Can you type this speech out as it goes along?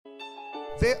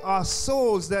There are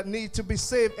souls that need to be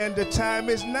saved, and the time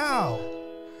is now.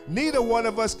 Neither one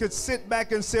of us could sit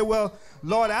back and say, well,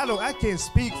 Lord, I can't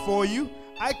speak for you.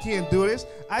 I can't do this.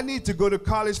 I need to go to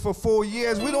college for 4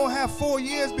 years. We don't have 4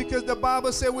 years because the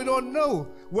Bible said we don't know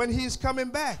when he's coming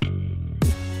back.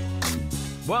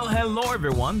 Well, hello,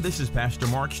 everyone. This is Pastor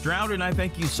Mark Stroud, and I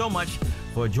thank you so much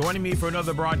for joining me for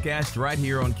another broadcast right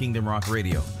here on Kingdom Rock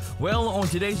Radio. Well, on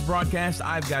today's broadcast,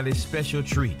 I've got a special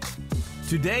treat.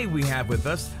 Today, we have with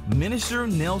us Minister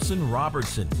Nelson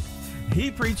Robertson.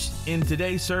 He preached in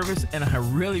today's service, and I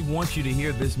really want you to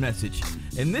hear this message.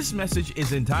 And this message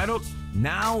is entitled,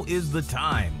 Now is the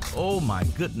Time. Oh my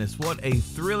goodness, what a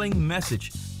thrilling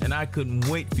message. And I couldn't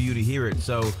wait for you to hear it.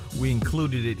 So we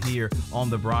included it here on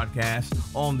the broadcast,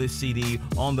 on this CD,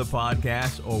 on the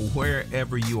podcast, or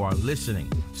wherever you are listening.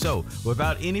 So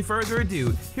without any further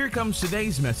ado, here comes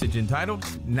today's message entitled,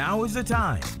 Now is the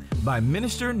Time by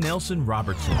Minister Nelson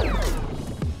Robertson.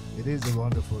 It is a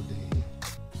wonderful day.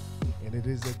 And it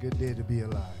is a good day to be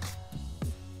alive.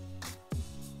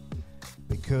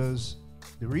 Because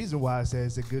the reason why I say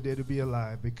it's a good day to be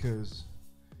alive, because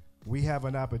we have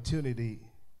an opportunity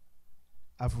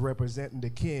of representing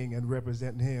the King and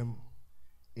representing him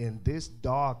in this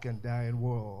dark and dying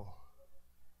world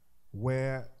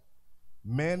where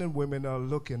men and women are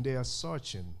looking, they are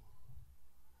searching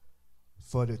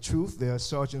for the truth, they are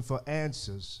searching for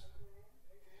answers.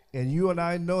 And you and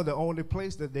I know the only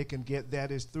place that they can get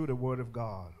that is through the Word of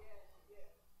God.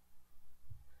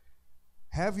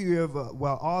 Have you ever,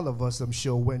 well, all of us, I'm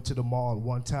sure, went to the mall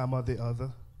one time or the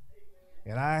other.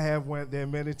 And I have went there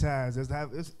many times.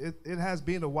 It has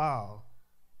been a while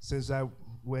since I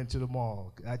went to the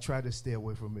mall. I try to stay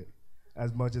away from it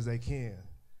as much as I can.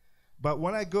 But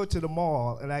when I go to the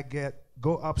mall and I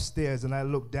go upstairs and I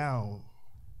look down,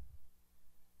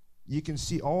 you can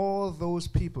see all those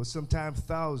people, sometimes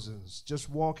thousands, just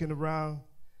walking around,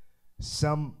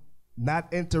 some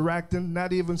not interacting,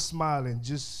 not even smiling.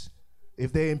 Just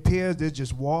if they're impaired, they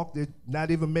just walk. They're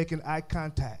not even making eye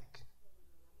contact.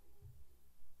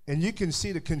 And you can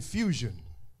see the confusion.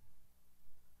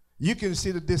 You can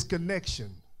see the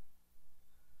disconnection.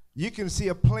 You can see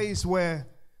a place where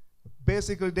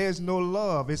basically there's no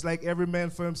love. It's like every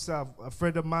man for himself. A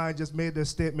friend of mine just made this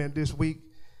statement this week.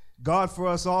 God for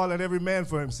us all and every man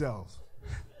for himself.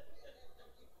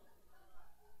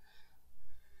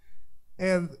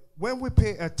 And when we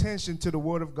pay attention to the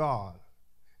Word of God,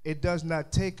 it does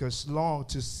not take us long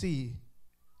to see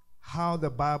how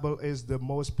the Bible is the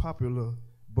most popular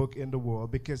book in the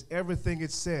world, because everything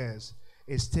it says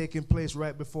is taking place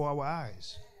right before our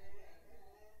eyes.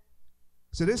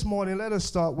 So this morning, let us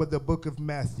start with the book of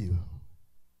Matthew.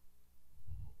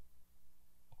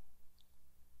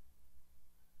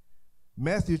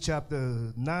 Matthew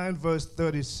chapter 9, verse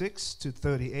 36 to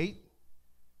 38,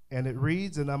 and it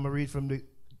reads, and I'm going to read from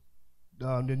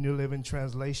the New Living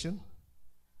Translation.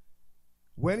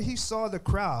 When he saw the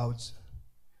crowds,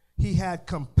 he had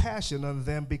compassion on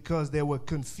them because they were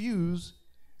confused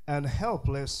and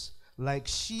helpless like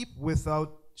sheep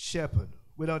without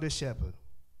a shepherd.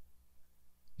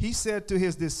 He said to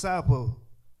his disciples,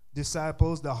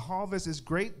 the harvest is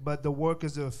great, but the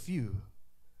workers are few.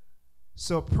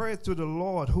 So pray to the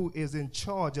Lord who is in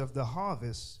charge of the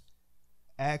harvest.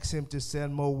 Ask him to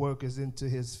send more workers into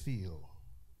his field.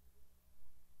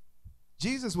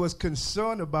 Jesus was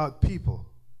concerned about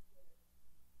people.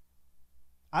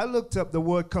 I looked up the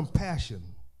word compassion,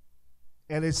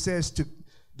 and it says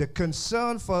the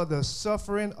concern for the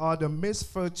suffering or the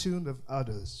misfortune of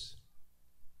others.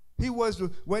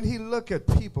 When he looked at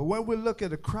people, when we look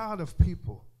at a crowd of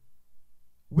people,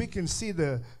 we can see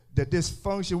the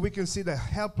dysfunction, we can see the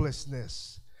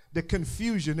helplessness, the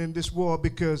confusion in this world,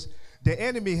 because the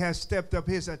enemy has stepped up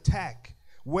his attack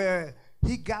where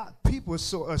he got people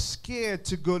so scared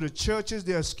to go to churches,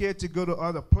 they are scared to go to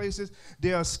other places,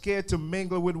 they are scared to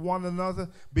mingle with one another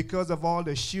because of all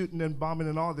the shooting and bombing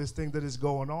and all this thing that is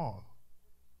going on.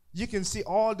 You can see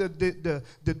all the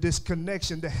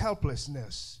disconnection, the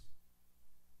helplessness.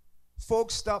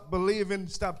 Folks stop believing,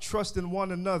 stop trusting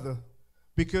one another,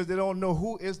 because they don't know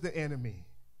who is the enemy.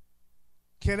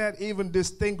 Cannot even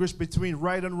distinguish between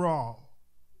right and wrong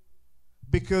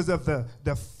because of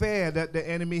the fear that the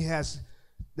enemy has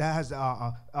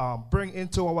bring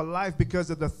into our life because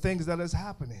of the things that is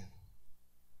happening.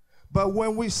 But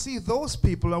when we see those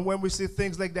people and when we see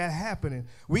things like that happening,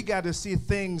 we got to see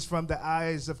things from the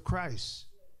eyes of Christ.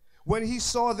 When he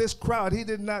saw this crowd, he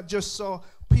did not just saw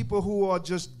people who are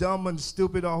just dumb and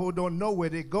stupid or who don't know where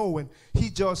they're going. He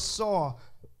just saw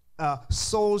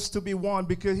souls to be won,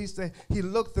 because he said he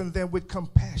looked on them with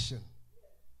compassion.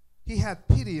 He had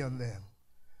pity on them.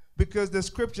 Because the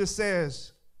scripture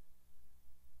says,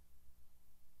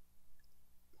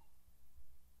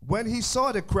 when he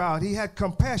saw the crowd, he had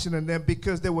compassion on them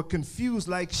because they were confused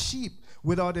like sheep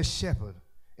without a shepherd.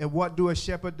 And what do a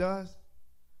shepherd does?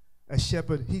 A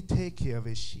shepherd, he take care of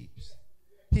his sheep.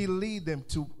 He lead them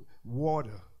to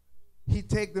water. He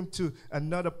take them to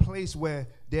another place where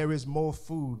there is more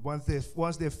food. Once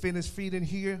they're finished feeding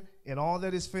here and all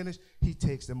that is finished, he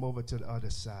takes them over to the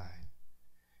other side.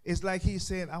 It's like he's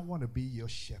saying, I want to be your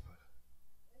shepherd.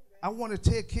 I want to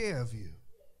take care of you.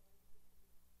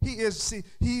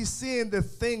 He's seeing the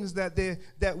things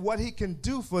that what he can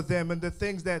do for them, and the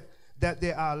things that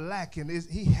they are lacking.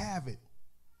 He have it.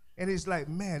 And he's like,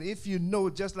 man, if you know,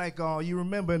 just like you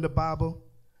remember in the Bible,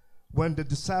 when the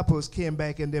disciples came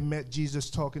back and they met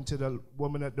Jesus talking to the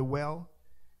woman at the well,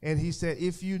 and he said,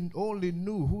 if you only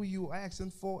knew who you were asking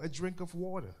for a drink of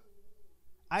water,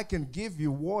 I can give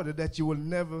you water that you will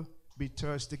never be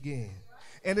thirsty again.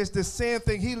 And it's the same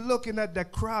thing. He's looking at the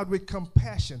crowd with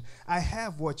compassion. I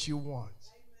have what you want.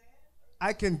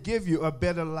 I can give you a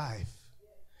better life.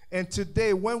 And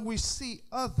today, when we see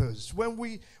others, when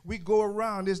we go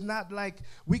around, it's not like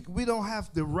we don't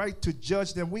have the right to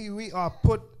judge them. We are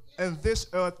put in this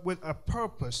earth with a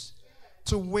purpose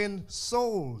to win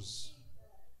souls.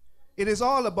 It is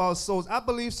all about souls. I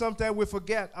believe sometimes we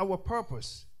forget our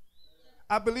purpose.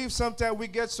 I believe sometimes we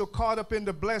get so caught up in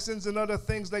the blessings and other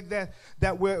things like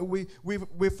that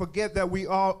we forget that we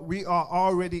are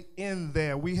already in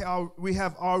there. We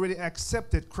have already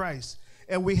accepted Christ,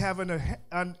 and we have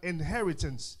an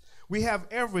inheritance. We have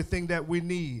everything that we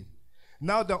need.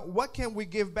 Now, what can we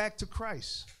give back to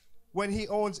Christ when he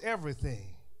owns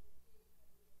everything?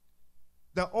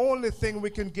 The only thing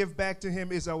we can give back to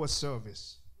him is our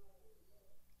service.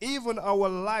 Even our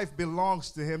life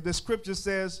belongs to him. The scripture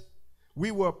says we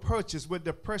were purchased with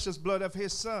the precious blood of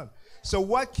his son. So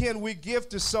what can we give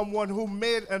to someone who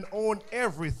made and owned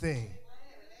everything?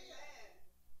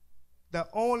 The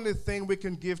only thing we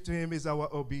can give to him is our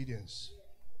obedience.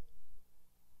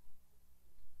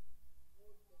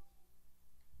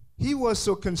 He was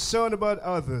so concerned about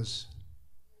others.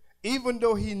 Even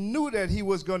though he knew that he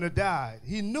was going to die,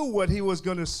 he knew what he was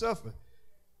going to suffer,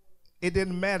 it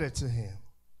didn't matter to him.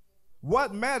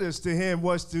 What matters to him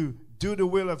was to do the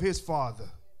will of his Father,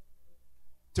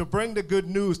 to bring the good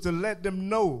news, to let them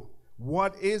know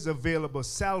what is available.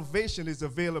 Salvation is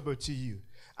available to you.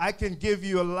 I can give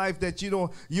you a life that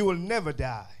you will never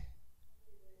die.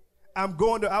 I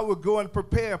will go and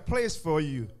prepare a place for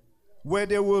you where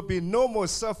there will be no more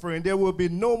suffering, there will be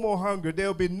no more hunger, there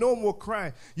will be no more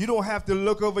crying. You don't have to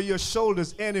look over your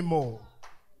shoulders anymore.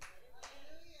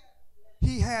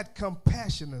 He had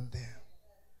compassion on them.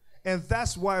 And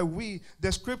that's why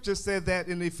the scripture said that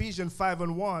in Ephesians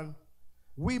 5:1,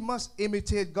 we must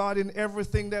imitate God in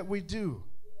everything that we do.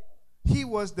 He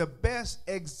was the best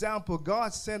example.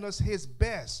 God sent us his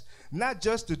best, not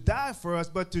just to die for us,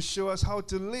 but to show us how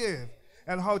to live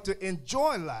and how to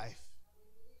enjoy life.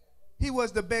 He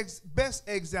was the best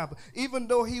example. Even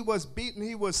though he was beaten,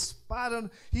 he was spat on,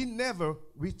 he never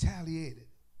retaliated.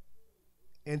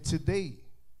 And today,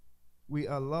 we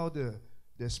allow the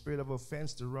spirit of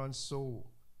offense to run so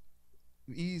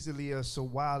easily or so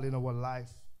wild in our life.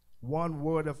 One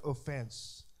word of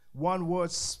offense, one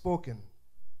word spoken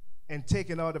and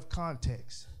taken out of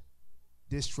context,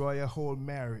 destroy a whole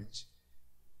marriage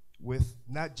with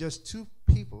not just two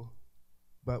people,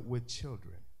 but with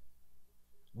children.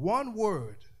 One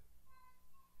word,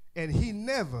 and he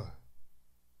never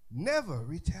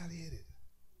retaliated.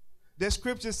 The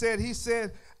scripture said, he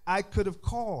said, I could have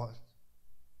called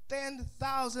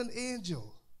 10,000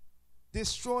 angels,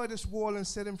 destroy this wall and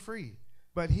set him free.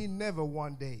 But he never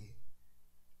one day.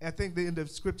 I think in the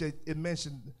scripture it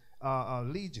mentioned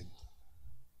legion.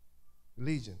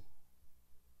 Legion.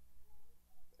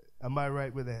 Am I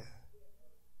right with that?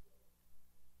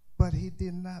 But he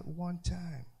did not one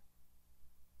time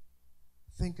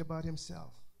think about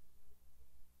himself.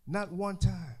 Not one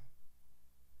time.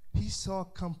 He saw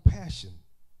compassion.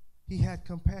 He had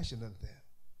compassion on them.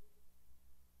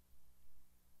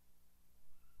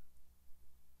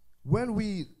 When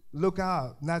we look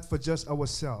out, not for just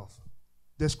ourselves,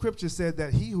 the scripture said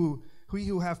that he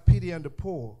who have pity on the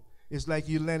poor is like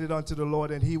you lend it unto the Lord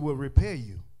and he will repay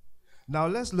you. Now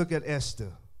let's look at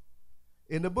Esther.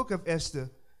 In the book of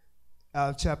Esther,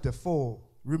 chapter 4,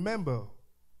 remember,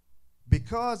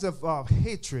 because of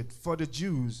hatred for the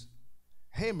Jews,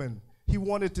 Haman, he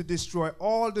wanted to destroy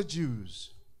all the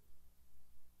Jews.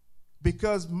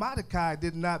 Because Mordecai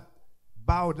did not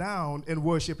bow down and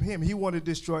worship him, he wanted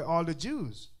to destroy all the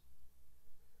Jews.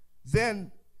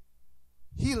 Then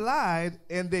he lied,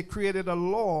 and they created a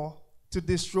law to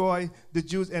destroy the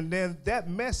Jews. And then that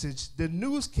message, the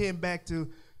news came back to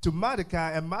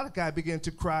Mordecai, and Mordecai began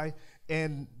to cry.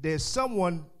 And there's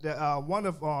someone, one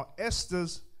of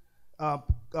Esther's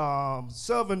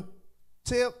servant,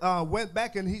 went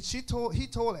back, and he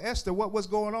told Esther what was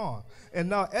going on. And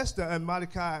now Esther and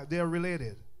Mordecai, they're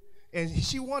related. And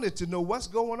she wanted to know what's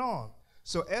going on.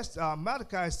 So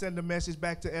Mordecai sent a message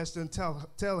back to Esther and tell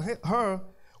her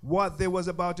what they was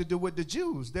about to do with the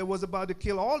Jews. They was about to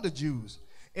kill all the Jews.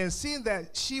 And seeing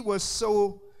that she was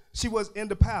in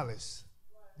the palace,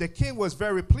 the king was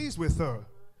very pleased with her.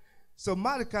 So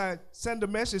Mordecai sent a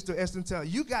message to Esther and tell her,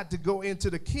 you got to go into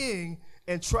the king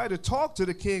and try to talk to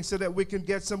the king so that we can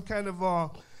get some kind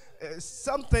of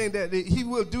something that he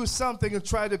will do something and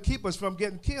try to keep us from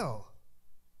getting killed.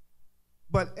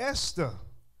 But Esther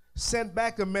sent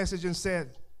back a message and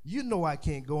said, you know I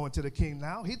can't go into the king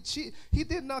now. He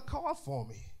did not call for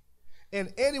me.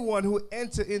 And anyone who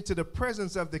enter into the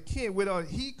presence of the king without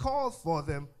he called for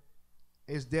them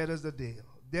is dead as the day,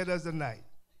 dead as the night.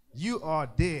 You are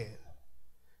dead.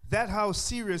 That's how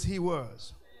serious he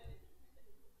was.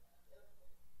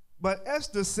 But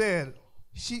Esther said,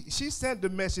 she sent the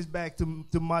message back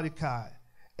to Mordecai.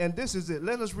 And this is it.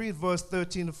 Let us read verse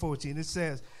 13 to 14. It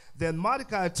says, Then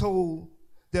Mordecai told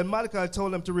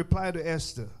them to reply to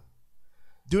Esther,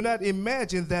 do not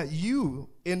imagine that you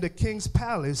in the king's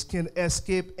palace can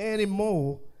escape any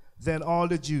more than all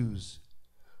the Jews.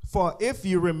 For if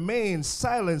you remain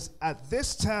silent at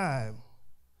this time,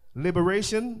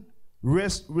 liberation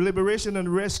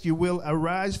and rescue will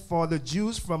arise for the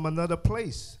Jews from another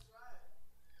place.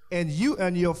 And you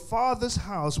and your father's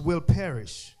house will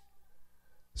perish.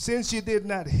 Since you did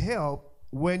not help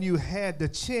when you had the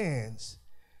chance,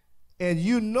 and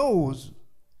who knows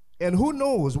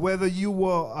whether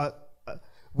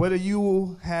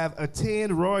you have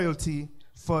attained royalty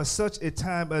for such a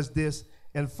time as this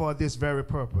and for this very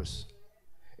purpose.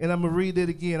 And I'm going to read it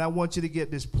again. I want you to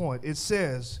get this point. It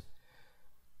says,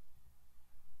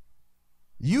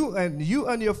 you and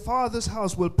your father's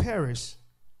house will perish,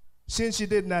 since you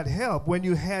did not help when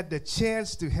you had the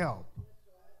chance to help.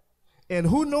 And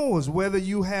who knows whether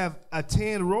you have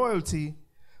attained royalty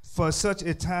for such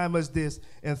a time as this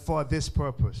and for this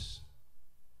purpose.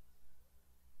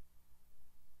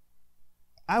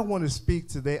 I want to speak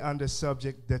today on the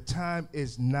subject, the time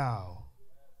is now.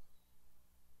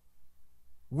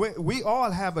 We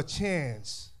all have a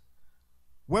chance.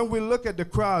 When we look at the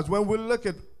crowds, when we look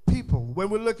at people, when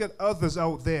we look at others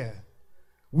out there,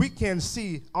 we can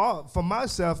see, for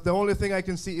myself, the only thing I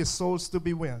can see is souls to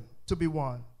be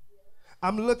won.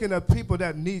 I'm looking at people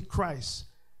that need Christ.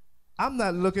 I'm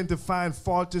not looking to find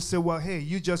fault to say, well, hey,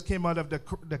 you just came out of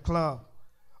the club,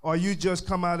 or you just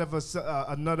come out of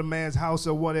another man's house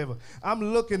or whatever.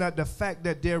 I'm looking at the fact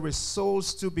that there is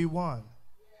souls to be won.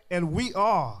 And we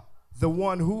are the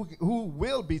one who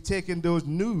will be taking those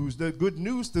news, the good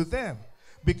news to them.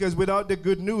 Because without the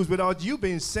good news, without you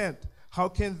being sent, how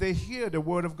can they hear the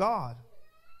word of God?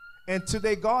 And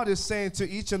today God is saying to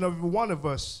each and every one of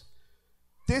us,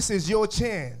 this is your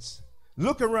chance.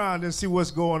 Look around and see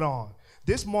what's going on.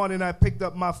 This morning I picked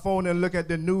up my phone and looked at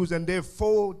the news, and their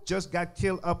foe just got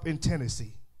killed up in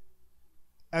Tennessee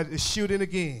at a shooting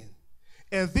again.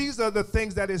 And these are the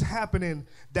things that is happening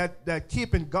that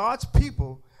keeping God's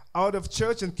people out of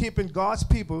church and keeping God's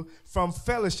people from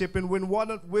fellowshipping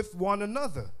with one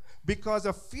another because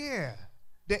of fear.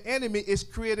 The enemy is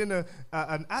creating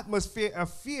an atmosphere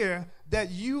of fear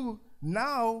that you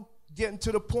now getting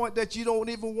to the point that you don't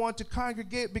even want to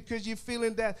congregate because you're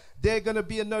feeling that there's going to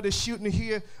be another shooting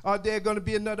here or there's going to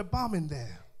be another bombing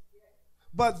there.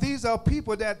 But these are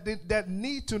people that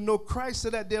need to know Christ so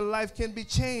that their life can be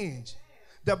changed.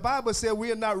 The Bible says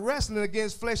we are not wrestling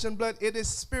against flesh and blood. It is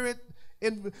spirit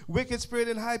in wicked spirit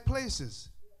in high places.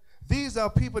 These are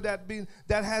people that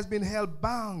has been held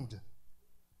bound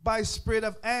by spirit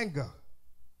of anger,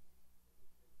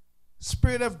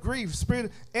 spirit of grief,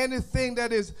 anything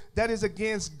that is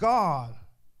against God.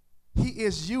 He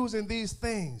is using these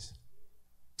things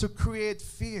to create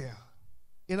fear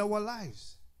in our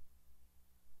lives.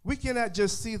 We cannot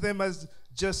just see them as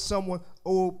just someone,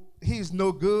 oh, he's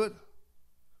no good.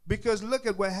 Because look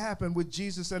at what happened with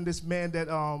Jesus and this man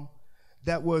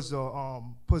that was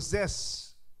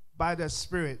possessed by that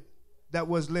spirit that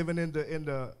was living in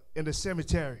the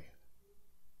cemetery.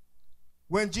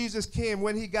 When Jesus came,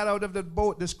 when he got out of the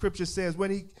boat, the scripture says,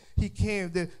 when he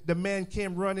came, the man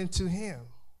came running to him.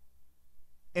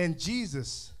 And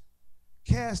Jesus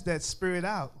cast that spirit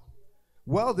out.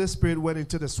 Well, this spirit went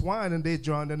into the swine and they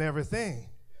drowned and everything.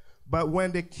 But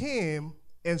when they came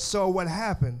and saw what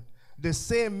happened, the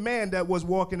same man that was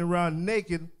walking around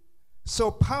naked,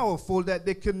 so powerful that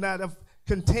they could not have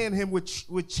contained him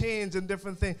with chains and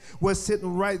different things, was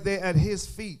sitting right there at his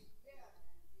feet,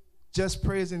 just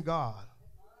praising God.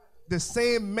 The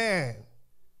same man.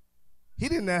 He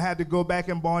didn't have to go back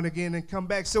and born again and come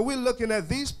back. So we're looking at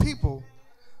these people.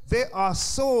 There are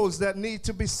souls that need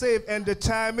to be saved, and the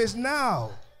time is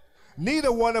now.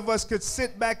 Neither one of us could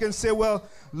sit back and say, well,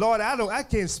 Lord, I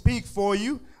can't speak for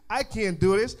you. I can't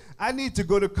do this. I need to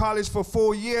go to college for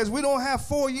 4 years. We don't have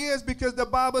 4 years because the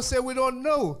Bible said we don't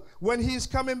know when he's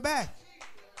coming back.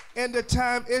 And the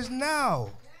time is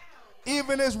now.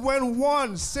 Even as when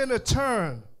one sinner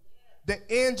turned, the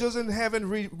angels in heaven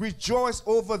rejoice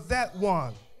over that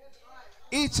one.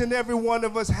 Each and every one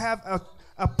of us have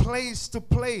a place to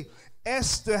play.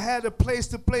 Esther had a place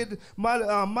to play.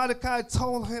 Mordecai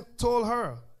told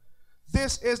her,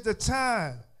 this is the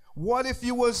time. What if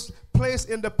you was placed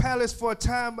in the palace for a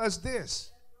time as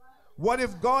this? What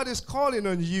if God is calling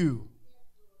on you?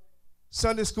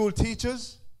 Sunday school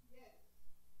teachers,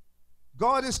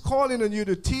 God is calling on you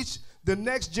to teach the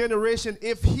next generation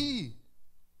if he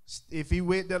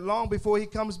wait that long before he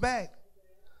comes back,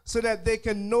 so that they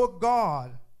can know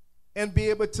God and be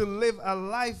able to live a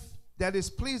life that is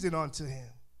pleasing unto him.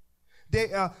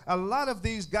 There are a lot of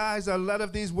these guys, a lot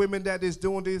of these women that is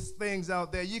doing these things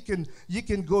out there. You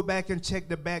can go back and check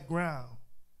the background.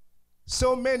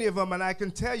 So many of them, and I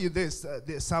can tell you this,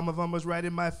 some of them was right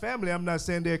in my family. I'm not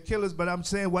saying they're killers, but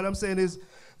what I'm saying is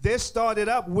they started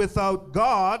up without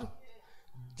God,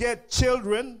 get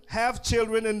children, have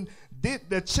children, and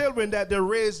the children that they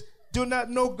raise do not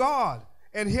know God.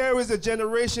 And here is a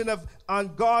generation of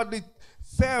ungodly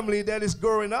family that is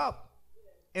growing up.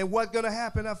 And what's going to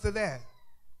happen after that?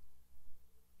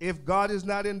 If God is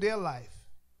not in their life,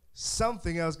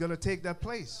 something else is going to take that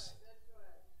place.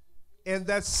 And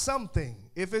that something,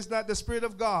 if it's not the Spirit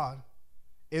of God,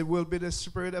 it will be the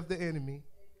spirit of the enemy,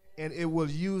 and it will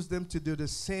use them to do the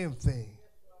same thing.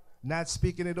 Not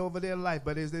speaking it over their life,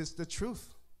 but is this the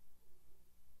truth?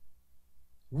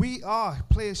 We are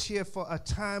placed here for a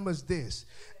time as this.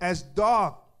 As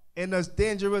dark and as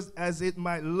dangerous as it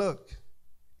might look,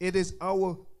 it is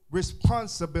our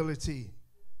responsibility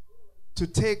to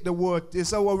take the word.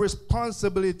 It's our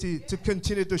responsibility to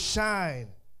continue to shine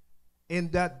in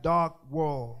that dark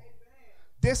world.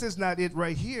 This is not it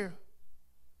right here.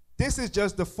 This is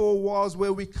just the four walls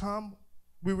where we come,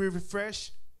 we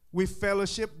refresh, we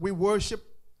fellowship, we worship.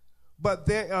 But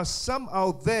there are some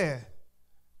out there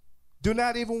do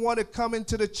not even want to come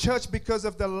into the church because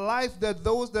of the life that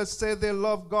those that say they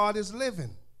love God is living.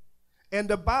 And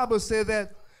the Bible says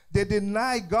that they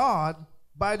deny God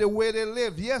by the way they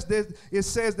live. Yes, it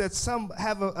says that some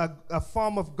have a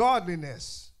form of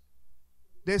godliness.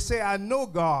 They say, I know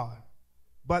God,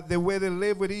 but the way they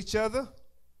live with each other,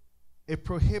 it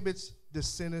prohibits the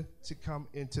sinner to come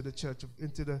into the church,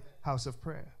 into the house of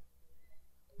prayer.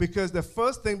 Because the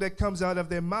first thing that comes out of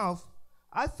their mouth,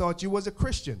 I thought you was a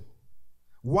Christian.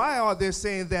 Why are they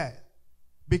saying that?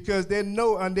 Because they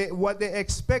know and what they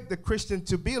expect the Christian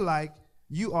to be like,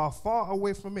 you are far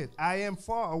away from it. I am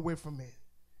far away from it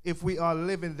if we are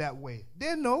living that way.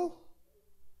 They know.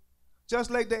 Just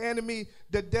like the enemy,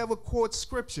 the devil quotes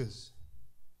scriptures.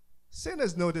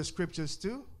 Sinners know the scriptures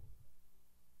too.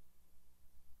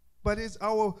 But it's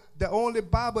the only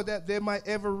Bible that they might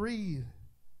ever read.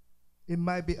 It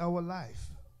might be our life.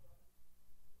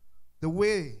 The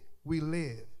way we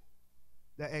live.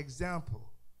 The example.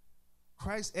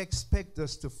 Christ expects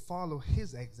us to follow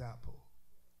his example.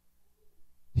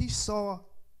 He saw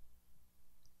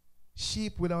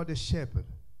sheep without a shepherd.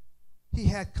 He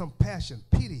had compassion,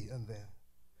 pity on them.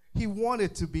 He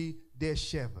wanted to be their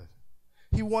shepherd.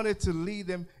 He wanted to lead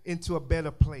them into a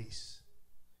better place.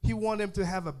 He wanted them to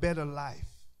have a better life.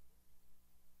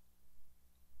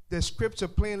 The scripture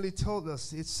plainly told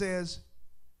us, it says,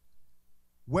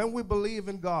 when we believe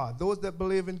in God, those that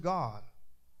believe in God,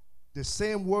 the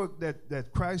same work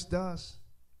that Christ does,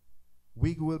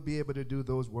 we will be able to do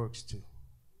those works too.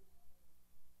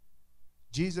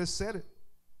 Jesus said it.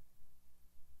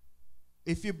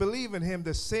 If you believe in him,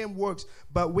 the same works,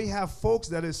 but we have folks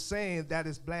that is saying that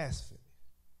is blasphemy.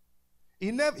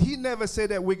 He never said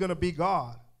that we're going to be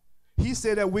God. He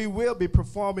said that we will be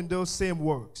performing those same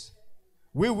works.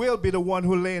 We will be the one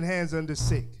who laying hands on the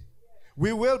sick.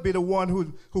 We will be the one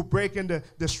who breaking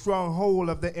the stronghold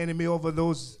of the enemy over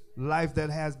those life that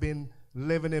has been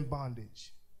living in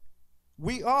bondage.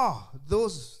 We are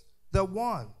the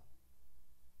one.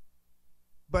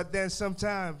 But then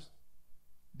sometimes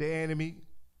the enemy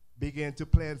began to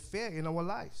plant fear in our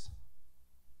lives.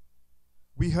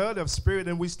 We heard of spirit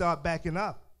and we start backing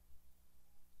up.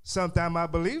 Sometimes I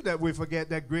believe that we forget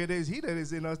that greater is he that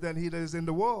is in us than he that is in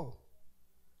the world.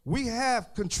 We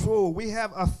have control. We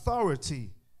have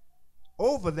authority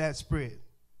over that spirit.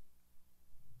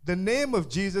 The name of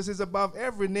Jesus is above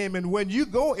every name, and when you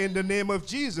go in the name of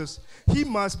Jesus, he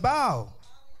must bow.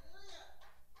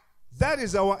 That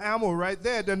is our ammo right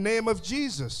there, the name of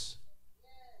Jesus.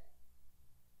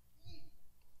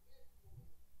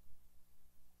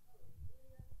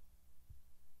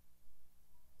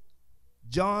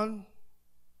 John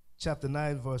chapter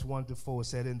 9, verse 1-4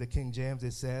 said in the King James,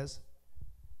 it says,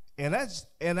 And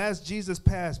as Jesus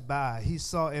passed by, he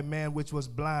saw a man which was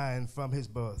blind from his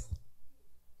birth.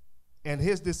 And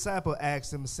his disciple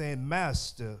asked him, saying,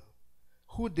 Master,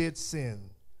 who did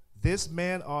sin, this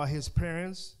man or his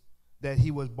parents, that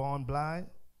he was born blind?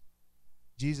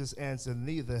 Jesus answered,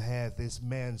 Neither had this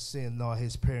man sinned nor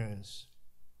his parents,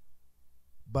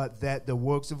 but that the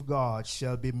works of God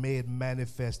shall be made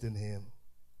manifest in him.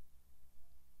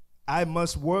 I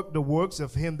must work the works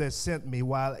of him that sent me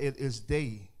while it is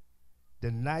day.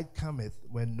 The night cometh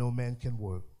when no man can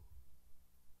work.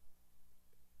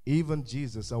 Even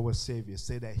Jesus, our Savior,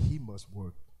 said that he must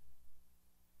work.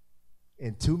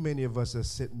 And too many of us are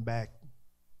sitting back,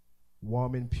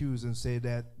 warming pews, and say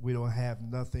that we don't have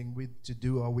nothing to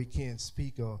do, or we can't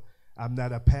speak, or I'm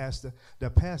not a pastor. The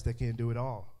pastor can't do it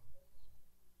all.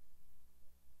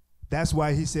 That's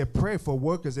why he said, pray for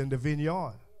workers in the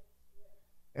vineyard.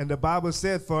 And the Bible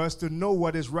said for us to know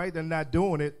what is right and not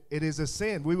doing it, it is a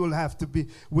sin. We'll have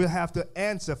to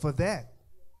answer for that.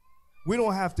 We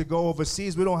don't have to go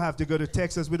overseas. We don't have to go to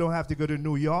Texas. We don't have to go to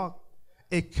New York.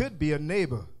 It could be a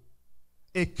neighbor.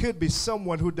 It could be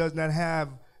someone who does not have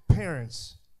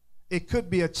parents. It could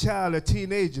be a child, a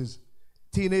teenager,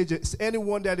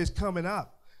 anyone that is coming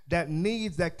up that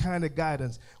needs that kind of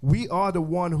guidance. We are the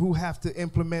one who have to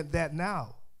implement that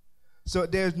now. So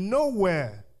there's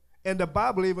nowhere, and the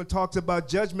Bible even talks about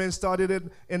judgment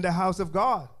started in the house of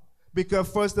God.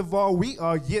 Because first of all, we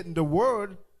are getting the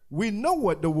word. We know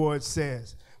what the word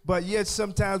says. But yet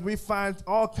sometimes we find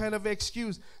all kind of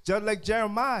excuse. Just like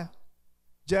Jeremiah.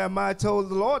 Jeremiah told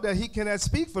the Lord that he cannot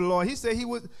speak for the Lord. He said he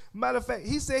was, matter of fact,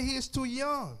 he said he is too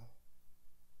young.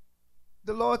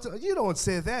 The Lord told, you don't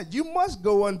say that. You must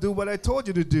go and do what I told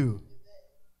you to do.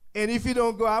 And if you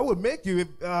don't go, I will make you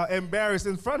embarrassed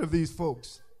in front of these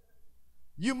folks.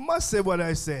 You must say what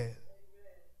I said.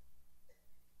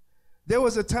 There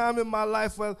was a time in my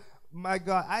life where, my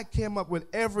God, I came up with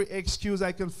every excuse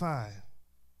I can find.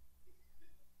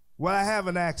 Well, I have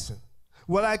an accent.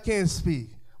 Well, I can't speak.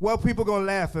 Well, people going to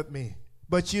laugh at me.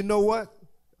 But you know what?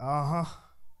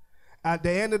 At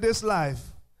the end of this life,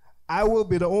 I will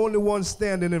be the only one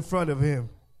standing in front of him.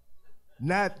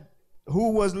 Not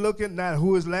who was looking, not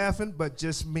who is laughing, but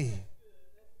just me.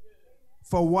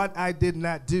 For what I did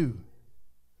not do.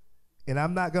 And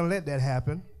I'm not going to let that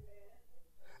happen.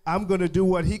 I'm going to do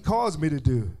what he calls me to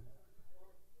do.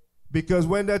 Because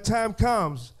when that time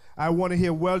comes, I want to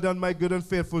hear, well done, my good and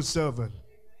faithful servant.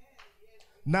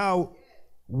 Now,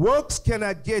 works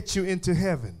cannot get you into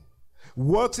heaven.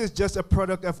 Works is just a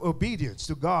product of obedience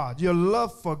to God, your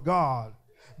love for God.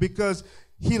 Because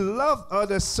he loved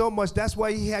others so much, that's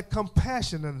why he had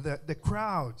compassion on the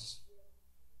crowds.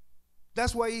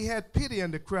 That's why he had pity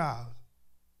on the crowd.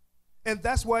 And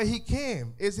that's why he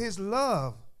came. It's his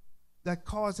love that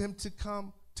caused him to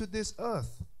come to this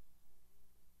earth.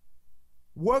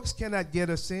 Works cannot get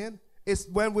us in. It's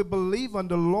when we believe on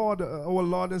the Lord, our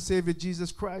Lord and Savior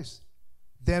Jesus Christ,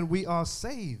 then we are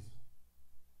saved.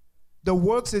 The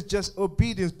works is just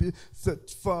obedience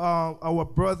for our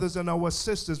brothers and our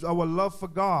sisters, our love for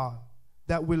God,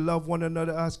 that we love one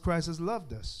another as Christ has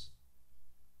loved us.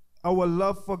 Our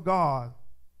love for God,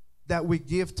 that we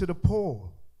give to the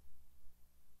poor.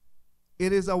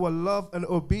 It is our love and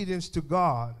obedience to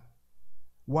God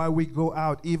why we go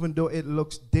out, even though it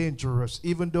looks dangerous,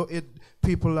 even though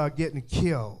people are getting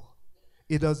killed.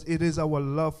 It is our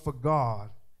love for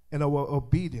God and our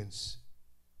obedience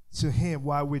to him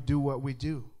why we do what we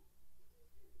do.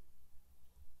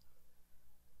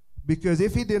 Because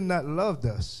if he did not love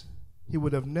us, he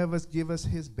would have never given us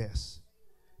his best,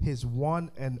 his one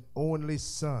and only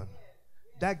son.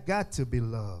 That got to be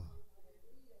love.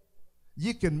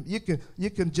 You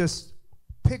can just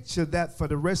picture that for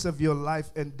the rest of your life,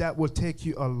 and that will take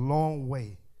you a long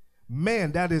way.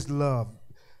 Man, that is love.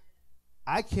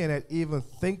 I cannot even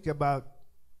think about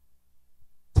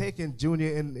taking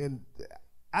Junior, and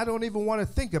I don't even want to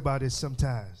think about it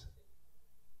sometimes.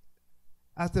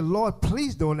 I said, Lord,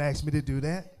 please don't ask me to do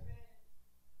that.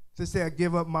 To say I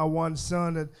give up my one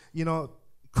son and,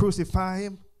 crucify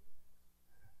him.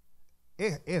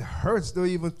 It hurts to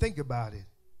even think about it.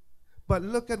 But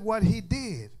look at what he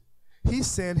did. He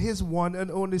sent his one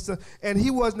and only son. And he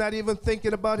was not even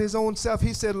thinking about his own self.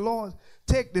 He said, Lord,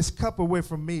 take this cup away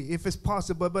from me if it's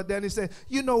possible. But then he said,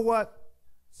 you know what?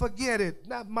 Forget it.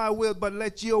 Not my will, but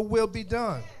let your will be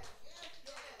done.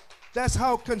 That's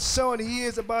how concerned he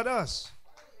is about us.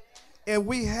 And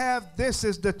this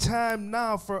is the time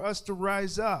now for us to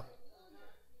rise up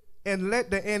and let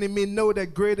the enemy know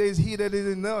that greater is he that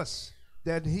is in us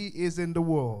than he is in the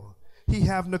world. He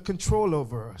have no control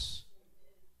over us.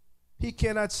 He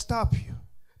cannot stop you.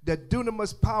 The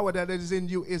dunamis power that is in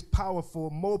you is powerful,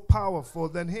 more powerful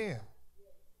than him.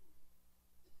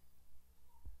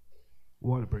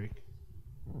 Water break.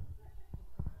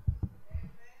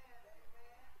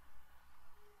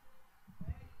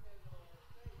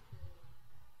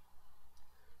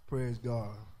 Praise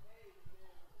God.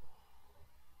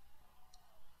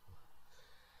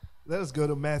 Let us go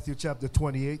to Matthew chapter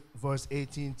 28, verse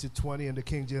 18 to 20 in the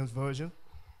King James Version.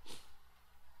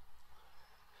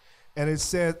 And it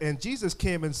says, and Jesus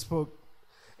came and spoke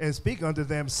and spake unto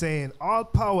them, saying, all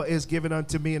power is given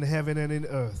unto me in heaven and in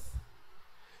earth.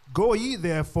 Go ye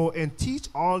therefore and teach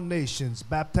all nations,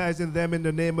 baptizing them in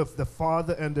the name of the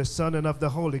Father and the Son and of the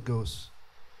Holy Ghost,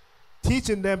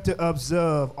 teaching them to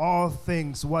observe all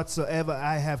things whatsoever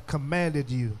I have commanded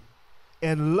you.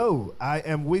 And lo, I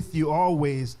am with you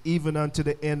always, even unto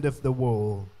the end of the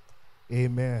world.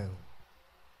 Amen.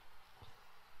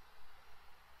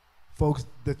 Folks,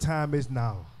 the time is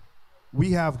now.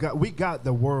 We got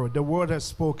the word. The word has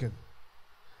spoken.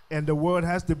 And the word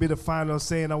has to be the final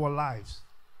say in our lives.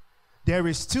 There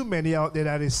is too many out there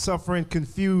that is suffering,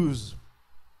 confused,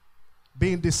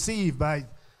 being deceived by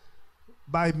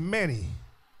many.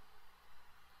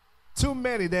 Too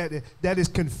many that is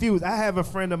confused. I have a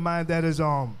friend of mine that is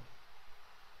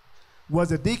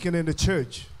was a deacon in the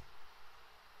church.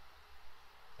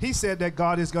 He said that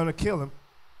God is going to kill him.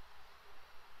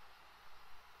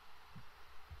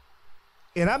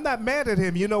 And I'm not mad at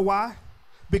him. You know why?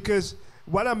 Because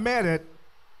what I'm mad at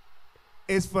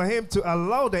is for him to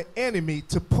allow the enemy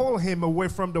to pull him away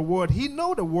from the word. He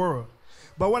know the word.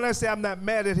 But when I say I'm not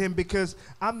mad at him, because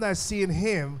I'm not seeing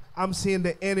him, I'm seeing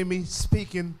the enemy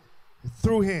speaking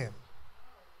through him.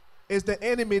 It's the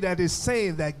enemy that is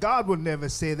saying that. God would never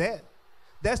say that.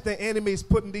 That's the enemy is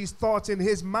putting these thoughts in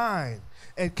his mind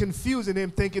and confusing him,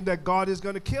 thinking that God is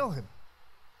going to kill him.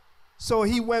 So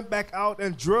he went back out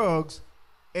and drugs,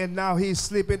 and now he's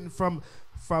sleeping from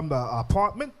the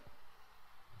apartment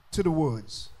to the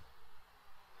woods.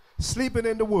 Sleeping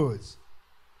in the woods.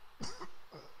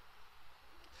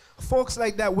 Folks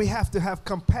like that, we have to have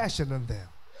compassion on them.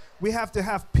 We have to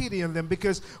have pity on them,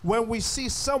 because when we see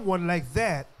someone like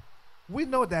that, we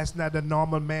know that's not a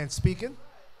normal man speaking.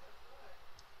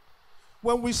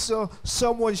 When we saw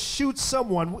someone shoot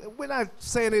someone, we're not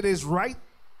saying it is right,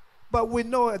 but we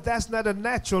know that's not a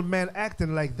natural man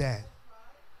acting like that.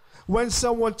 When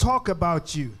someone talk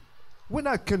about you, we're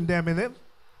not condemning them.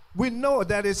 We know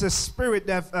that it's a spirit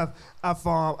of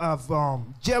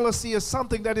jealousy or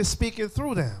something that is speaking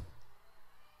through them.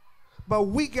 But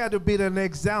we got to be an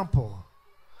example.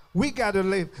 We got to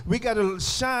live. We got to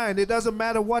shine. It doesn't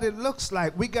matter what it looks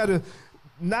like. We got to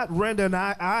not render an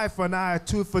eye for an eye,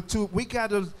 tooth for tooth. We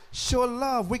got to show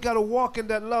love. We got to walk in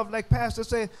that love. Like Pastor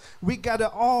said, we got to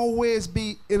always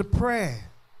be in prayer.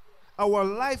 Our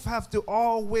life have to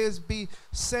always be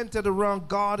centered around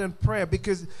God and prayer,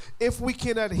 because if we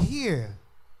cannot hear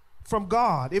from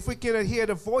God, if we cannot hear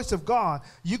the voice of God,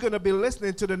 you're going to be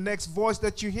listening to the next voice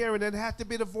that you hear, and it has to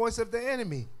be the voice of the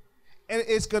enemy. And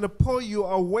it's going to pull you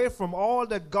away from all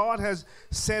that God has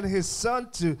sent his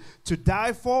son to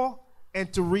die for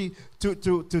and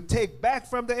to take back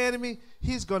from the enemy.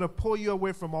 He's going to pull you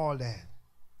away from all that.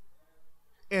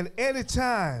 And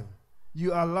anytime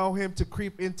you allow him to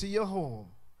creep into your home,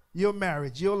 your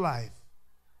marriage, your life,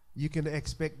 you can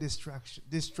expect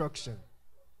destruction.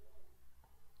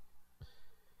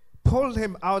 Pull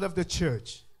him out of the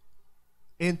church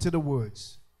into the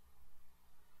woods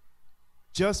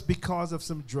just because of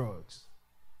some drugs.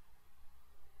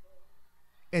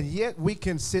 And yet we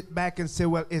can sit back and say,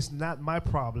 well, it's not my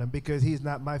problem because he's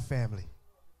not my family.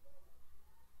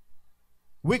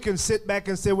 We can sit back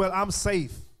and say, well, I'm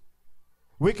safe.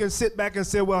 We can sit back and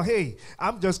say, well, hey,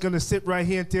 I'm just going to sit right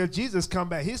here until Jesus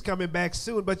comes back. He's coming back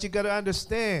soon. But you got to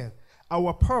understand,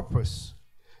 our purpose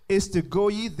is to go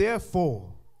ye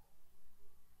therefore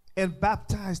and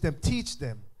baptize them, teach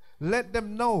them, let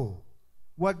them know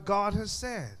what God has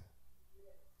said.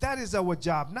 That is our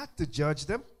job, not to judge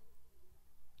them,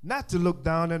 not to look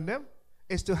down on them.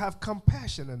 It's to have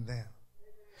compassion on them.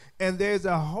 And there's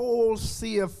a whole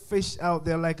sea of fish out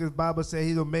there, like the Bible says,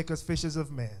 he will make us fishers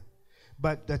of men.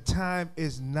 but the time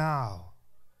is now.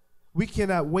 We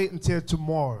cannot wait until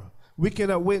tomorrow. We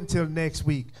cannot wait until next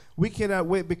week. We cannot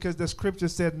wait because the scripture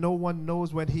said no one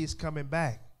knows when he's coming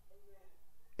back.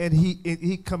 And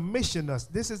he commissioned us.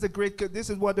 This is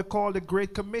what they call the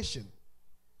Great Commission,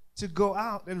 to go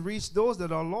out and reach those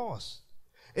that are lost.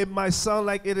 It might sound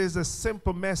like it is a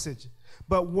simple message,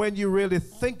 but when you really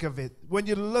think of it, when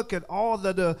you look at all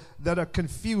that are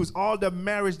confused, all the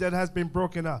marriage that has been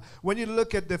broken up, when you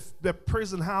look at the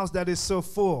prison house that is so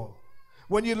full,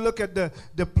 when you look at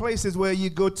the places where you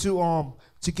go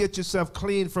to get yourself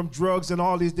clean from drugs and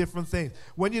all these different things,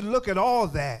 when you look at all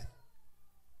that,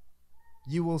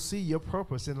 you will see your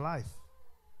purpose in life.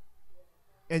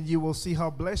 And you will see how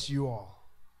blessed you are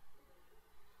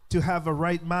to have a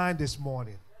right mind this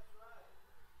morning,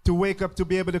 to wake up to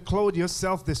be able to clothe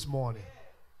yourself this morning.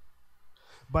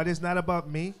 But it's not about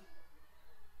me.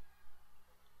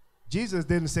 Jesus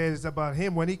didn't say it's about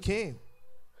him when he came.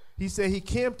 He said he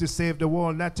came to save the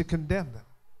world, not to condemn them.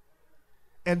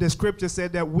 And the scripture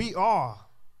said that we are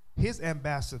his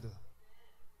ambassador.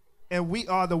 And we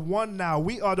are the one now.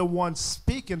 We are the one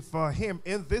speaking for him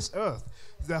in this earth.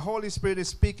 The Holy Spirit is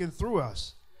speaking through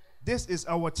us. This is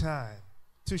our time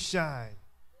to shine.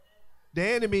 The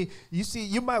enemy, you see,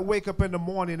 you might wake up in the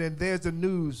morning and there's the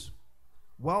news.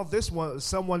 Well,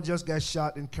 someone just got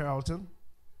shot in Carrollton.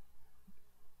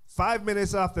 5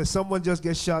 minutes after, someone just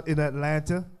gets shot in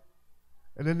Atlanta.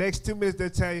 And the next 2 minutes, they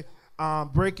tell you,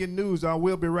 breaking news,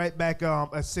 we'll be right back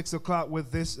at 6 o'clock with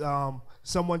this.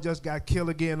 Someone just got killed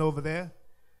again over there.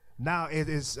 Now it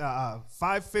is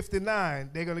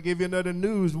 5:59. They're going to give you another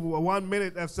news 1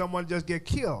 minute of someone just get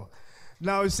killed.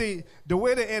 Now, you see, the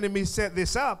way the enemy set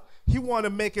this up, he want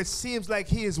to make it seem like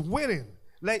he is winning.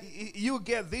 Like you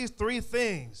get these three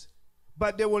things,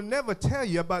 but they will never tell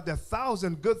you about the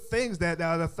 1,000 good things that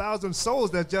are the 1,000 souls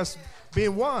that just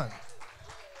been won.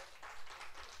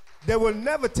 They will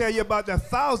never tell you about the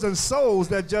 1,000 souls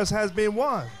that just has been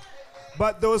won.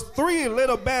 But those three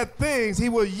little bad things, he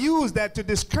will use that to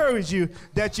discourage you,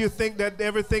 that you think that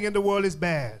everything in the world is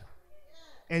bad.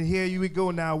 And here we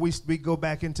go now, we go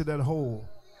back into that hole.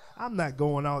 I'm not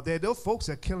going out there. Those folks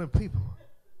are killing people.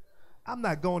 I'm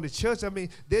not going to church. I mean,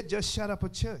 they just shut up a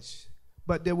church.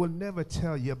 But they will never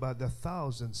tell you about the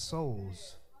 1,000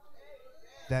 souls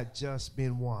that just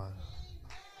been won.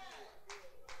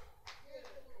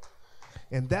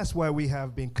 And that's why we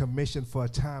have been commissioned for a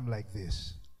time like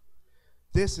this.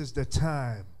 This is the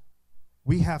time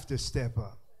we have to step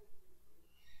up.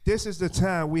 This is the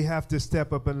time we have to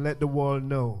step up and let the world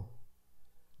know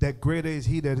that greater is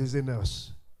he that is in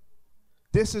us.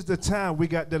 This is the time we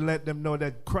got to let them know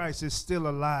that Christ is still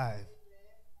alive.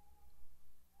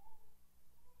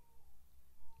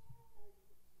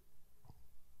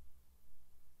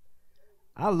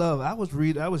 I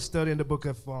was studying the book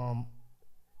of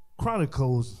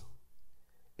Chronicles,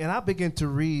 and I began to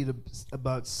read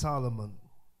about Solomon.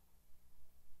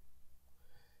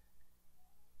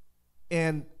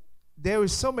 And there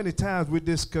is so many times we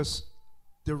discuss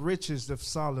the riches of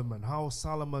Solomon, how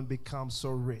Solomon becomes so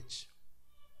rich.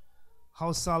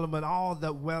 How Solomon, all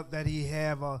the wealth that he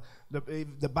had,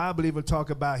 the Bible even talk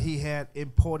about he had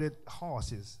imported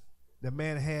horses. The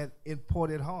man had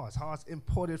imported horse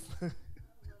imported.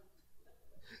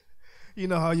 You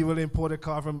know how you will import a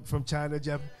car from China,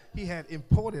 Jeff? He had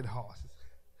imported horses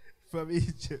from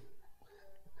Egypt.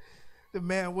 The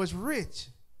man was rich.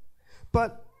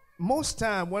 But most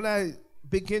time when I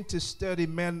begin to study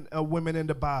men or women in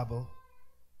the Bible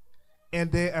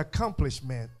and their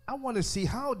accomplishment, I want to see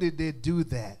how did they do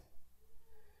that.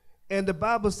 And the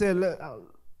Bible said,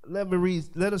 let me read,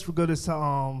 let us go to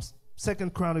 2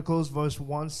 Chronicles verse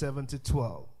 1, 7 to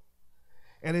 12.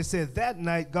 And it said, that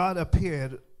night God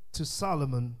appeared to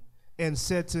Solomon and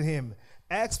said to him,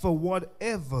 ask for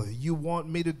whatever you want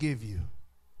me to give you.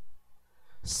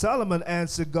 Solomon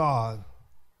answered God,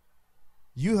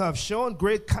 you have shown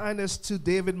great kindness to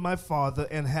David my father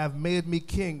and have made me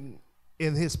king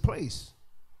in his place.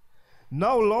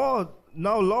 Now,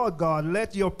 Lord God,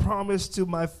 let your promise to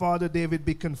my father David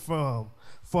be confirmed,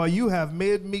 for you have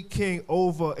made me king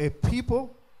over a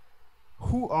people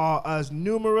who are as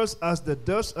numerous as the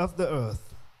dust of the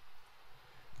earth.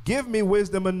 Give me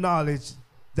wisdom and knowledge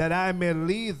that I may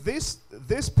lead this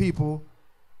people,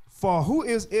 for who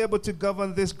is able to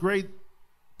govern this great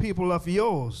people of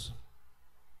yours?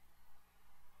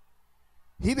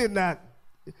 He did not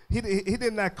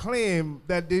claim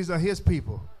that these are his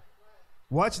people.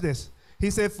 Watch this. He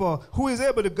said, for who is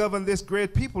able to govern this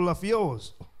great people of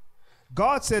yours?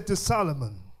 God said to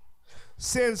Solomon,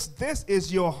 since this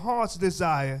is your heart's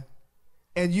desire,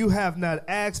 and you have not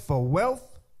asked for wealth,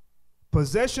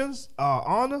 possessions or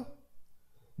honor,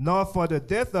 nor for the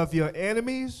death of your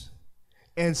enemies.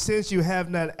 And since you have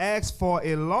not asked for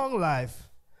a long life,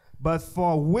 but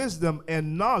for wisdom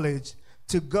and knowledge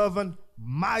to govern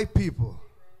my people,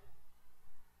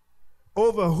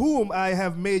 over whom I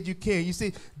have made you king. You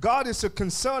see, God is so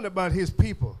concerned about his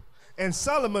people. And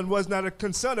Solomon was not a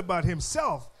concern about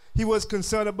himself. He was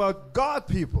concerned about God's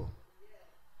people.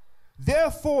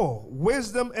 Therefore,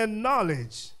 wisdom and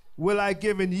knowledge will I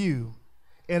give in you,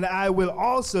 and I will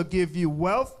also give you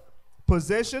wealth,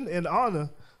 possession, and honor,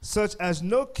 such as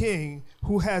no king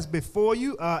who has before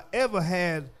you ever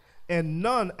had, and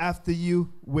none after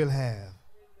you will have.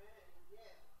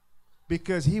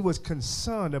 Because he was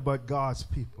concerned about God's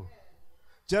people.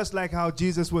 Just like how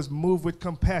Jesus was moved with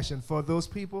compassion for those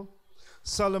people,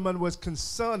 Solomon was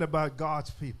concerned about God's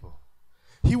people.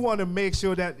 He wanted to make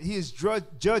sure that he is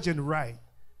judging right.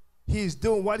 He's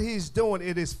doing what he's doing,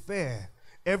 it is fair.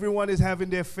 Everyone is having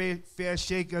their fair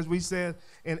shake, as we said,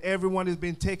 and everyone is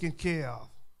being taken care of.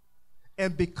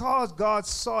 And because God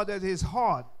saw that his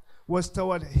heart was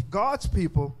toward God's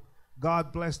people,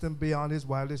 God blessed him beyond his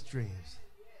wildest dreams.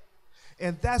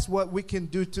 And that's what we can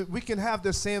do. We can have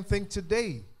the same thing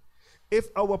today. If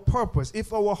our purpose,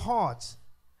 if our hearts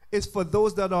is for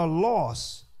those that are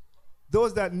lost,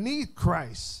 those that need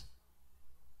Christ,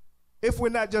 if we're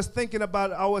not just thinking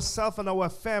about ourselves and our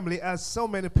family as so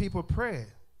many people pray,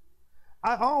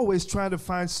 I always try to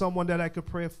find someone that I could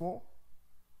pray for.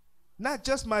 Not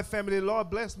just my family. Lord,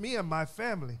 bless me and my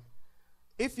family.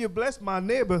 If you bless my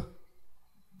neighbor,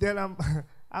 then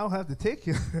I don't have to take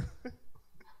you.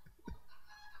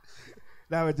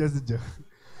 That was just a joke.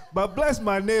 But bless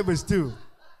my neighbors too.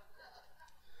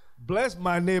 Bless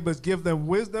my neighbors. Give them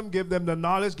wisdom. Give them the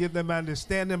knowledge. Give them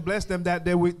understanding. Bless them that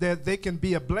they can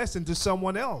be a blessing to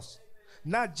someone else.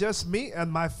 Not just me and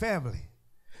my family.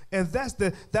 And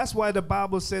that's why the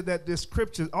Bible said that the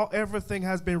scriptures, everything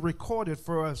has been recorded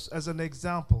for us as an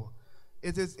example.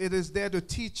 It is there to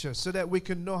teach us so that we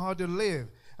can know how to live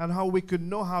and how we can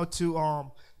know how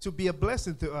to be a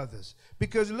blessing to others.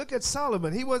 Because look at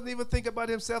Solomon. He wasn't even thinking about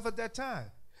himself at that time.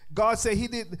 God said he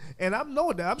did, and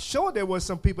I'm sure there were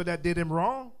some people that did him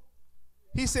wrong.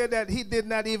 He said that he did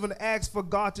not even ask for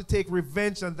God to take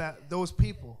revenge on those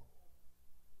people.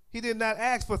 He did not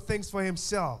ask for things for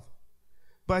himself.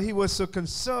 But he was so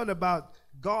concerned about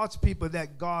God's people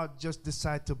that God just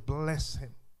decided to bless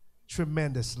him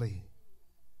tremendously.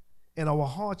 And our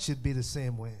heart should be the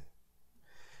same way.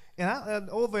 And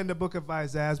over in the book of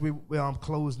Isaiah, as we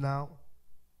close now,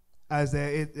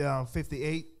 Isaiah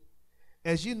 58,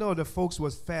 as you know, the folks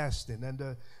was fasting.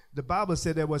 And the Bible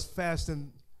said they was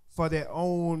fasting for their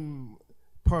own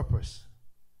purpose.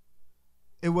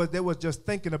 They was just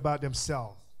thinking about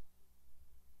themselves.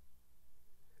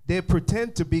 They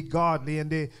pretend to be godly, and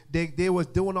they was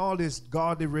doing all this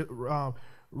godly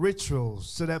rituals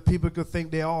so that people could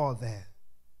think they're all that.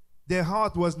 Their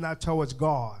heart was not towards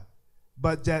God,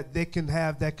 but that they can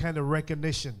have that kind of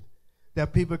recognition,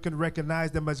 that people can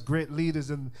recognize them as great leaders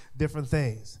and different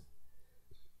things.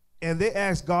 And they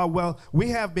asked God, well, we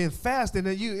have been fasting,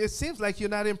 and it seems like you're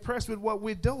not impressed with what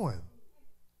we're doing.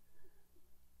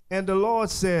 And the Lord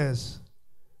says,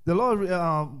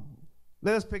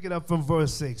 let us pick it up from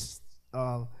verse 6.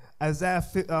 Isaiah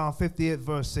 58,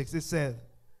 verse 6. It said,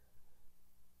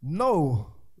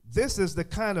 no, this is the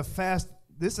kind of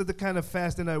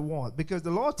fasting I want. Because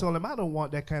the Lord told him, I don't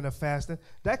want that kind of fasting.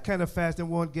 That kind of fasting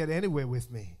won't get anywhere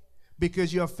with me.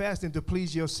 Because you're fasting to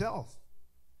please yourself.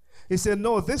 He said,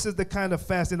 no, this is the kind of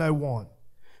fasting I want.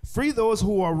 Free those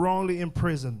who are wrongly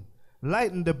imprisoned.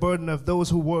 Lighten the burden of those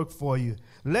who work for you.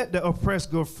 Let the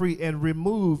oppressed go free and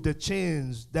remove the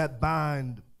chains that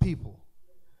bind people.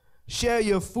 Share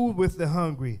your food with the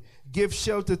hungry. Give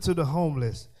shelter to the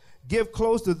homeless. Give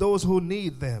clothes to those who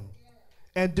need them.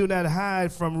 And do not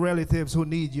hide from relatives who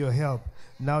need your help.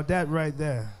 Now that right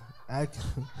there,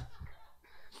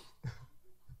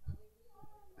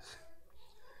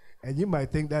 and you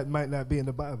might think that might not be in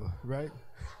the Bible, right?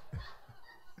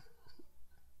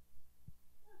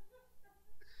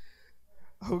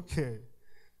 Okay.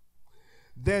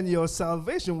 Then your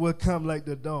salvation will come like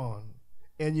the dawn,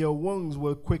 and your wounds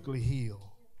will quickly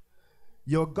heal.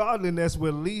 Your godliness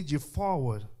will lead you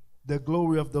forward. The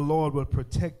glory of the Lord will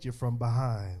protect you from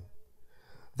behind.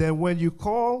 Then when you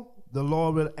call, the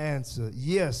Lord will answer,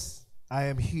 yes, I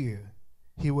am here.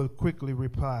 He will quickly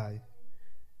reply.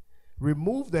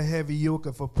 Remove the heavy yoke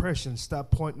of oppression.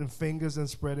 Stop pointing fingers and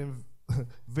spreading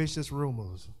vicious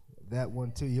rumors. That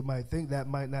one too, you might think that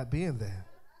might not be in there.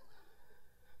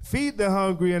 Feed the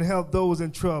hungry and help those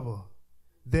in trouble.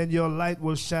 Then your light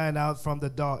will shine out from the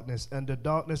darkness, and the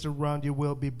darkness around you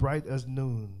will be bright as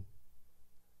noon.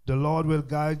 The Lord will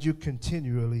guide you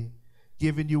continually,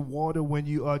 giving you water when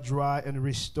you are dry and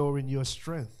restoring your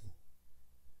strength.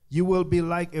 You will be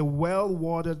like a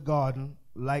well-watered garden,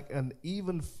 like an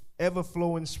even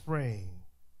ever-flowing spring.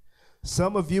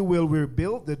 Some of you will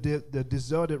rebuild the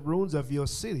deserted ruins of your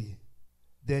city.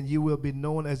 Then you will be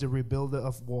known as a rebuilder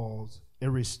of walls, a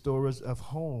restorer of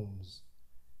homes.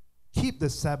 Keep the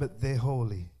Sabbath day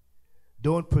holy.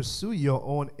 Don't pursue your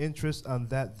own interests on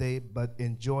that day, but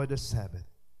enjoy the Sabbath,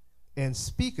 and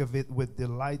speak of it with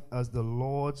delight as the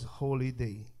Lord's holy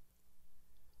day.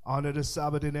 Honor the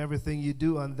Sabbath in everything you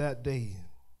do on that day.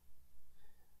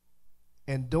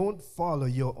 And don't follow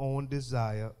your own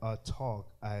desire or talk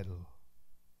idle.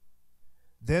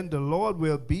 Then the Lord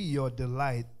will be your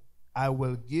delight. I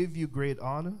will give you great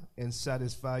honor and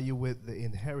satisfy you with the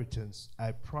inheritance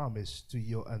I promised to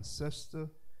your ancestor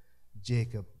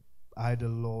Jacob. I, the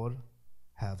Lord,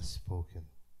 have spoken.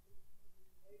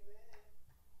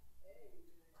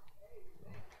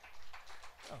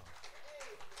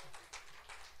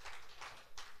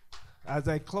 As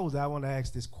I close, I want to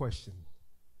ask this question.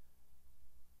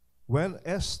 When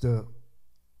Esther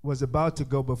was about to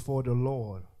go before the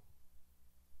Lord,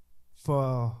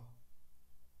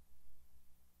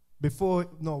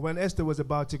 when Esther was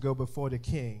about to go before the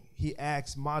king, he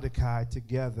asked Mordecai to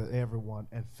gather everyone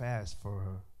and fast for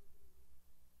her.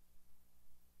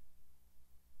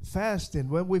 Fasting,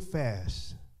 when we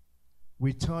fast,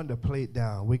 we turn the plate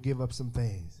down. We give up some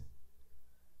things.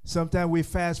 Sometimes we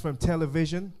fast from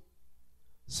television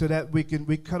so that we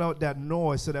cut out that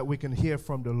noise so that we can hear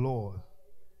from the Lord.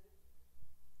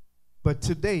 But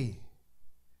today,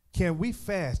 can we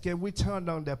fast? Can we turn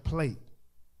down that plate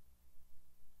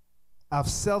of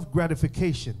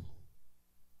self-gratification?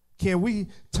 Can we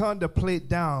turn the plate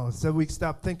down so we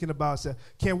stop thinking about ourselves?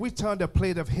 Can we turn the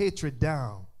plate of hatred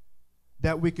down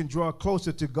that we can draw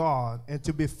closer to God and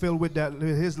to be filled with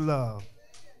His love?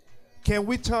 Can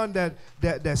we turn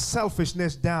that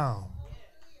selfishness down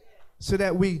so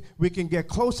that we can get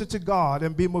closer to God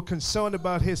and be more concerned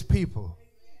about His people?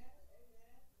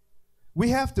 We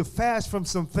have to fast from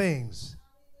some things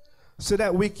so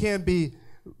that we can be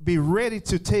ready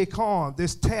to take on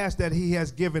this task that He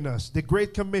has given us, the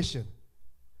Great Commission,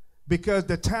 because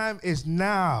the time is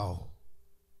now.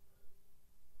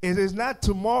 It is not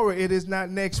tomorrow. It is not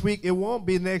next week. It won't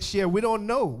be next year. We don't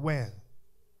know when.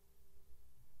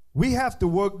 We have to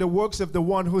work the works of the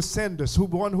one who sent us, the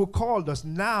one who called us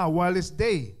now while it's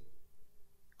day.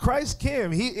 Christ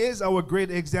came. He is our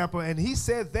great example, and He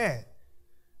said that.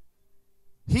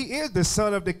 He is the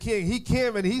Son of the King. He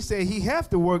came and He said He has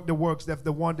to work the works of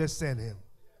the one that sent Him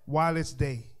while it's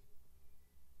day.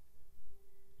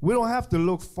 We don't have to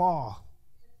look far.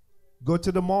 Go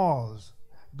to the malls.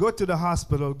 Go to the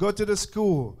hospital. Go to the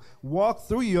school. Walk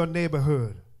through your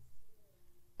neighborhood.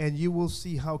 And you will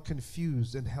see how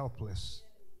confused and helpless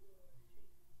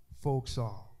folks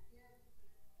are.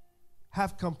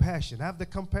 Have compassion. Have the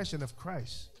compassion of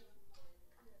Christ.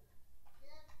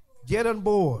 Get on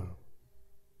board.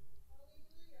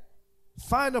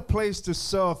 Find a place to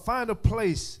serve. Find a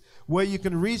place where you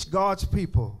can reach God's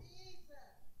people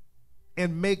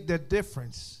and make the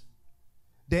difference.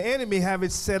 The enemy have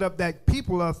it set up that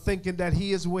people are thinking that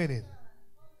he is winning.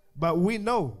 But we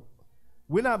know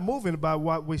we're not moving by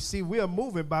what we see. We are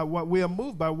moving by what we are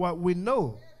moved by what we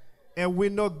know. And we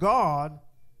know God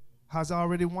has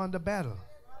already won the battle.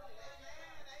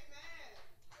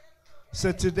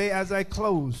 So today, as I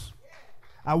close,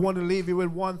 I want to leave you with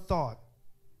one thought.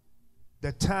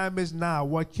 The time is now.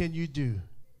 What can you do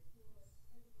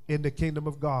in the kingdom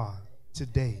of God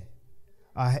today?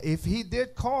 If He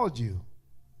did call you,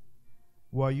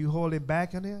 were you holding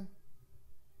back on Him?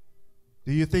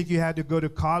 Do you think you had to go to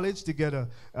college to get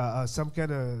some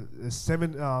kind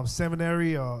of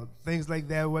seminary or things like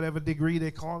that, whatever degree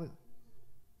they call it?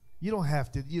 You don't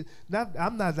have to.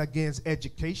 I'm not against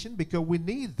education because we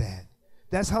need that.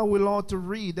 That's how we learn to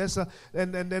read.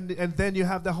 And then you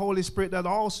have the Holy Spirit that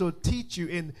also teach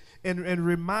you and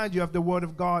remind you of the Word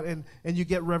of God, and you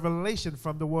get revelation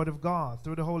from the Word of God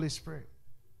through the Holy Spirit.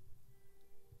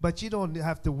 But you don't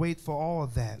have to wait for all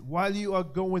of that. While you are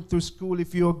going through school,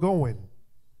 if you are going,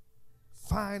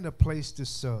 find a place to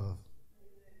serve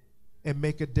and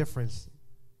make a difference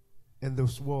in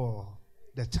this world.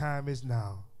 The time is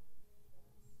now.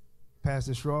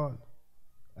 Pastor Sherrod,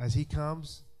 as he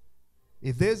comes,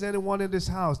 if there's anyone in this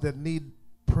house that need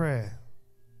prayer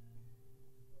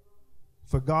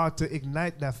for God to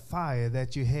ignite that fire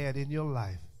that you had in your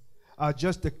life, or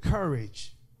just the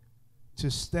courage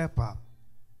to step up,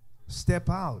 step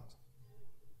out,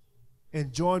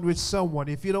 and join with someone.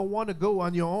 If you don't want to go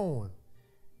on your own,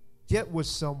 get with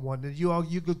someone, and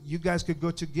you guys could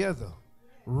go together.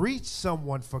 Reach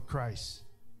someone for Christ.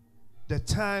 The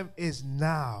time is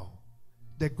now.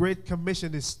 The Great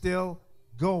Commission is still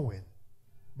going,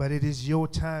 but it is your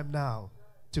time now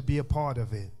to be a part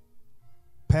of it.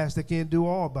 Pastor can't do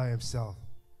all by himself.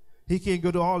 He can't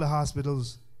go to all the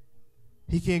hospitals.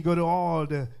 He can't go to all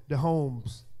the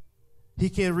homes. He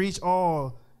can't reach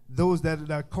all those that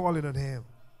are calling on him.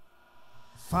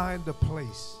 Find a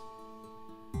place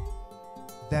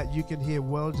that you can hear,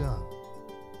 well done,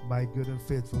 my good and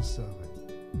faithful servant.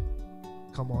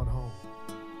 Come on home.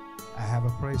 I have a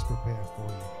praise prepared for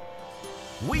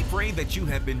you. We pray that you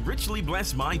have been richly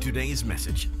blessed by today's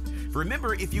message.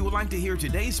 Remember, if you would like to hear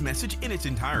today's message in its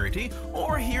entirety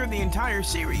or hear the entire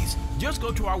series, just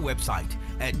go to our website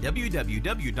at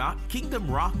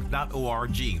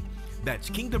www.kingdomrock.org.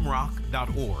 That's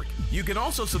kingdomrock.org. You can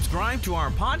also subscribe to our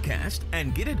podcast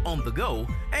and get it on the go.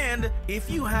 And if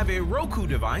you have a Roku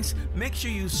device, make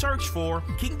sure you search for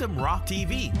Kingdom Rock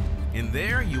TV. In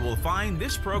there, you will find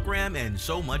this program and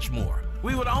so much more.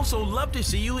 We would also love to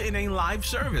see you in a live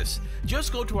service.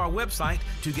 Just go to our website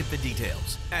to get the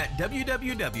details at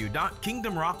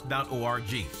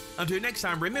www.kingdomrock.org. Until next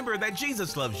time, remember that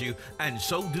Jesus loves you, and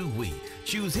so do we.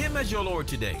 Choose Him as your Lord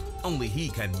today. Only He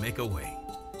can make a way.